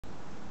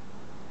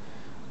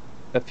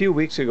A few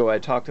weeks ago I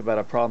talked about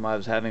a problem I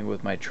was having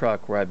with my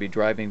truck where I'd be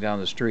driving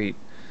down the street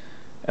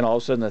and all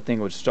of a sudden the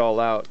thing would stall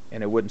out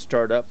and it wouldn't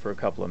start up for a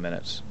couple of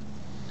minutes.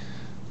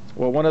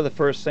 Well, one of the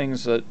first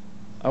things that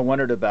I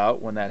wondered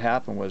about when that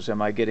happened was,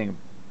 am I getting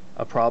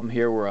a problem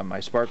here where my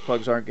spark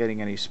plugs aren't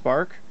getting any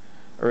spark,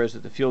 or is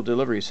it the fuel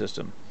delivery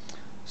system?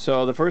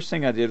 So the first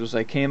thing I did was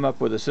I came up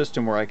with a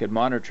system where I could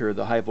monitor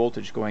the high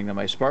voltage going to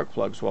my spark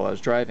plugs while I was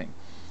driving.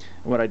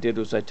 And what I did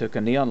was I took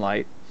a neon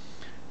light,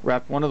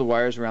 wrapped one of the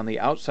wires around the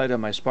outside of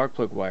my spark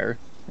plug wire,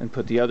 and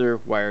put the other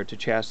wire to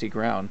chassis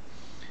ground.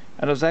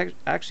 And I was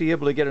actually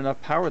able to get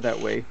enough power that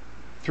way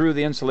through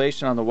the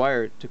insulation on the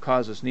wire to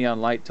cause this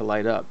neon light to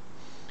light up.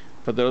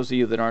 For those of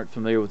you that aren't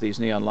familiar with these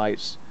neon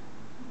lights,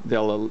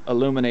 they'll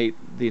illuminate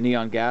the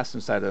neon gas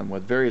inside of them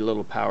with very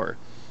little power.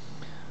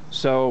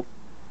 So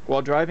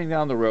while driving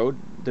down the road,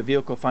 the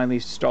vehicle finally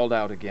stalled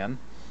out again,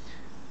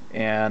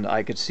 and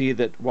I could see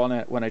that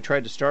when I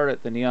tried to start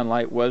it, the neon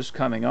light was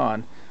coming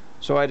on.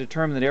 So I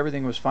determined that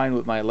everything was fine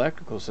with my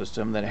electrical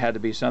system, that it had to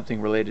be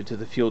something related to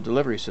the fuel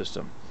delivery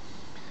system.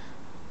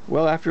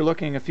 Well, after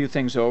looking a few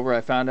things over,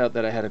 I found out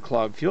that I had a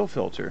clogged fuel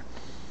filter,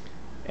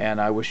 and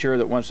I was sure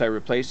that once I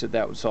replaced it,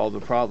 that would solve the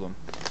problem.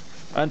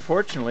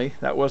 Unfortunately,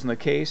 that wasn't the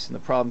case, and the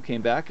problem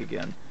came back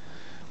again.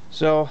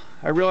 So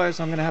I realized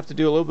I'm going to have to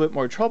do a little bit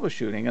more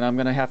troubleshooting, and I'm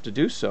going to have to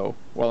do so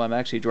while I'm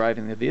actually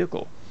driving the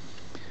vehicle.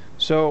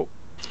 So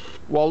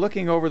while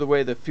looking over the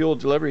way the fuel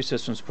delivery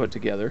system is put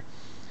together,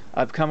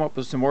 I've come up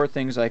with some more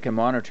things I can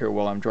monitor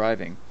while I'm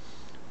driving.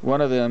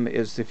 One of them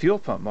is the fuel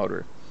pump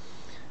motor,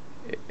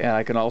 and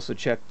I can also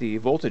check the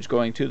voltage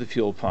going to the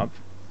fuel pump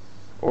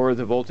or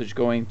the voltage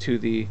going to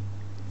the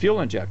fuel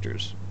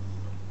injectors.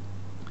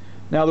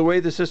 Now, the way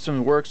the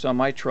system works on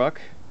my truck,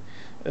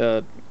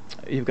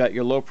 you've got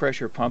your low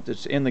pressure pump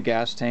that's in the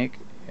gas tank,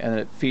 and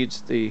it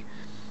feeds the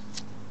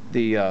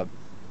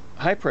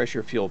high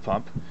pressure fuel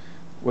pump,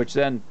 which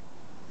then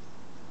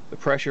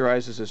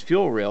pressurizes this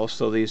fuel rail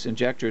so these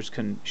injectors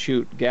can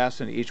shoot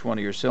gas into each one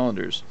of your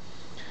cylinders.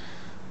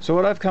 So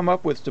what I've come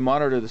up with to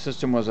monitor the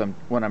system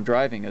when I'm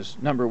driving is,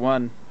 number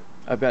one,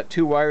 I've got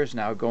two wires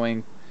now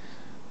going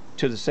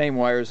to the same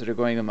wires that are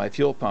going to my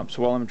fuel pump.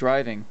 So while I'm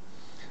driving,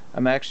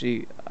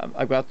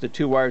 I've got the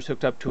two wires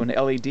hooked up to an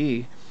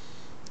LED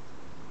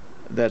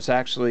that's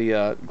actually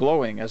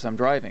glowing as I'm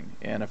driving.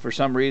 And if for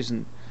some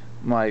reason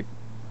my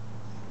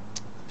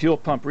fuel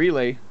pump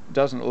relay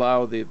doesn't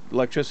allow the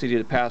electricity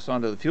to pass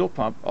on to the fuel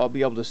pump, I'll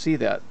be able to see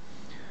that.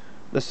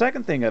 The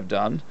second thing I've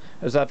done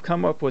is I've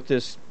come up with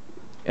this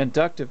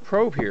inductive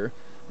probe here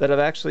that I've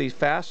actually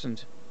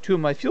fastened to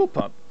my fuel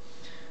pump.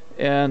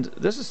 And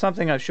this is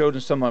something I've showed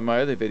in some of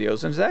my other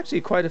videos, and it's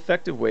actually quite an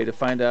effective way to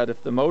find out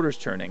if the motor's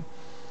turning.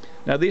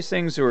 Now, these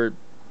things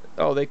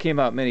they came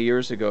out many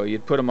years ago.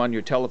 You'd put them on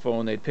your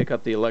telephone, they'd pick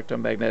up the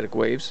electromagnetic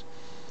waves.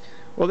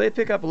 Well, they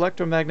pick up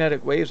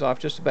electromagnetic waves off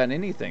just about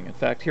anything. In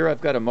fact, here I've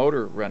got a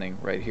motor running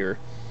right here.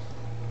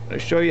 I'll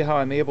show you how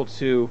I'm able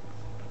to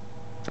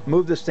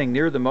move this thing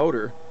near the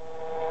motor.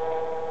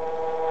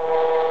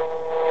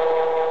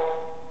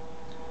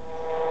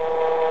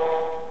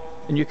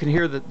 And you can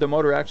hear the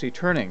motor actually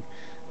turning.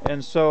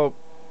 And so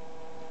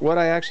what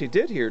I actually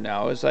did here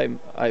now is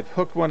I've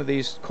hooked one of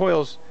these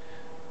coils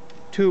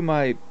to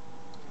my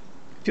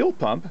fuel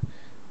pump,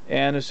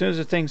 and as soon as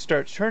the thing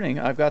starts turning,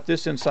 I've got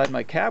this inside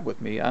my cab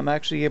with me. I'm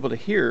actually able to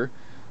hear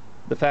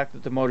the fact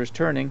that the motor's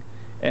turning,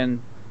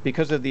 and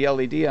because of the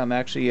LED, I'm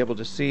actually able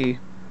to see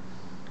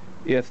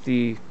if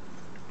the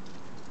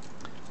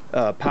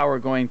power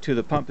going to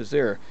the pump is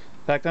there.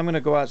 In fact, I'm going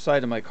to go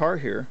outside of my car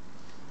here,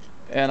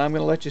 and I'm going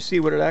to let you see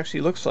what it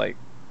actually looks like.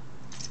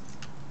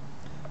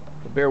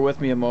 Bear with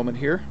me a moment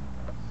here.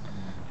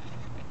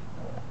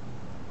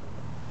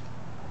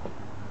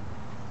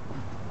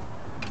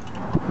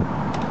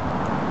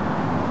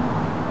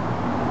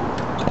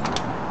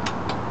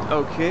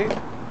 Okay,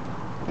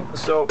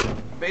 so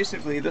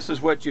basically this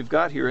is what you've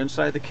got here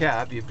inside the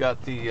cab. You've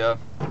got the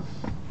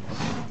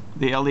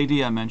LED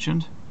I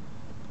mentioned,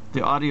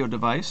 the audio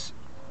device,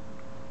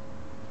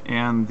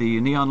 and the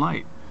neon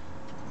light.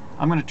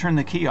 I'm going to turn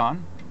the key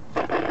on.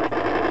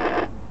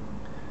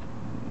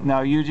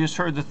 Now, you just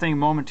heard the thing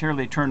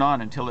momentarily turn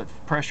on until it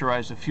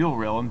pressurized the fuel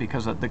rail, and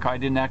because I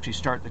didn't actually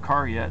start the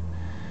car yet,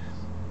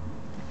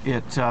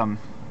 it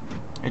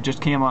just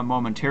came on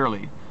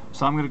momentarily.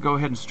 So I'm going to go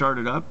ahead and start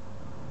it up.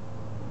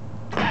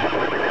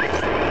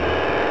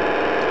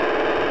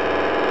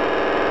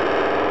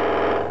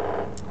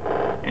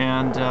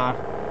 And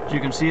as you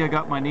can see, I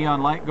got my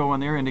neon light going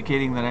there,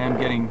 indicating that I am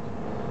getting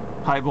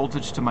high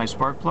voltage to my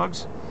spark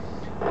plugs.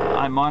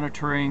 I'm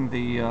monitoring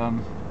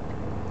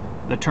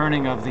the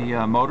turning of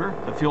the motor,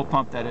 the fuel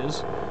pump that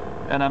is,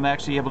 and I'm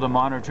actually able to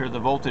monitor the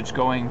voltage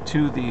going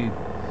to the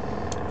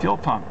fuel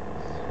pump.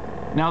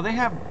 Now, they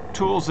have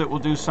tools that will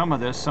do some of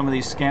this. Some of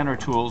these scanner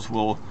tools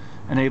will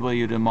enable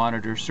you to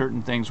monitor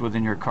certain things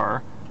within your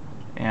car,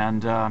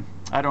 and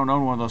I don't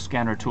own one of those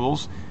scanner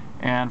tools,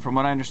 and from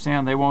what I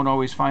understand, they won't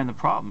always find the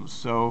problems.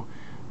 So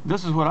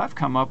this is what I've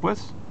come up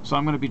with. So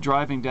I'm going to be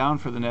driving down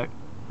for the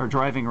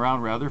driving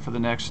around rather for the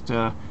next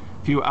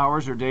few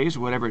hours or days,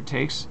 whatever it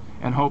takes,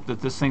 and hope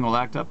that this thing will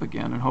act up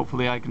again, and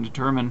hopefully I can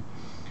determine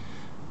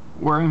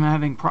where I'm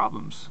having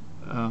problems.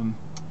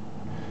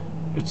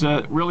 It's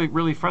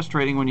really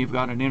frustrating when you've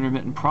got an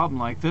intermittent problem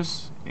like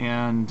this,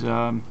 and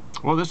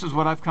well, this is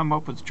what I've come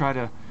up with to try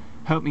to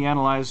help me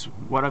analyze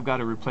what I've got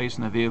to replace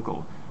in the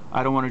vehicle.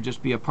 I don't want to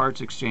just be a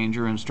parts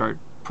exchanger and start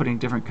putting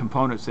different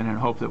components in and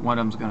hope that one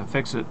of them's going to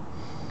fix it.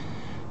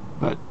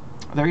 But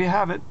there you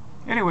have it.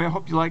 Anyway, I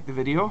hope you liked the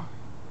video,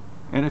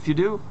 and if you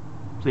do,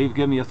 please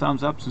give me a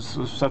thumbs up and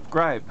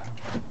subscribe.